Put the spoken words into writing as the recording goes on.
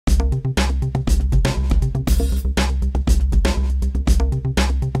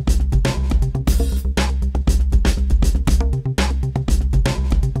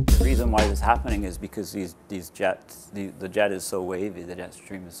The reason why this is happening is because these jets, the jet is so wavy, the jet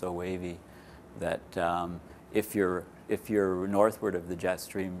stream is so wavy that if you're northward of the jet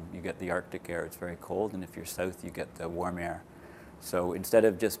stream, you get the Arctic air, it's very cold, and if you're south, you get the warm air. So instead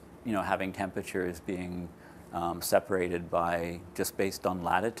of just having temperatures being separated by just based on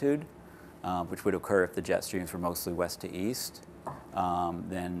latitude, which would occur if the jet streams were mostly west to east,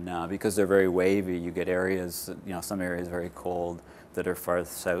 then because they're very wavy, you get areas, some areas very cold that are far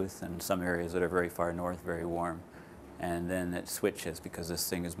south, and some areas that are very far north, very warm. And then it switches because this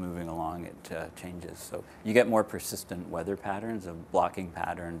thing is moving along, it changes. So you get more persistent weather patterns of blocking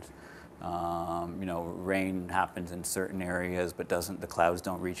patterns. Rain happens in certain areas, but the clouds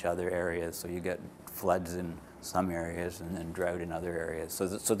don't reach other areas. So you get floods in some areas and then drought in other areas. So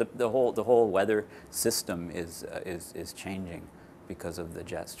the whole weather system is changing because of the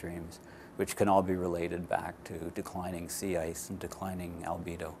jet streams, which can all be related back to declining sea ice and declining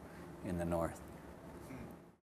albedo in the north.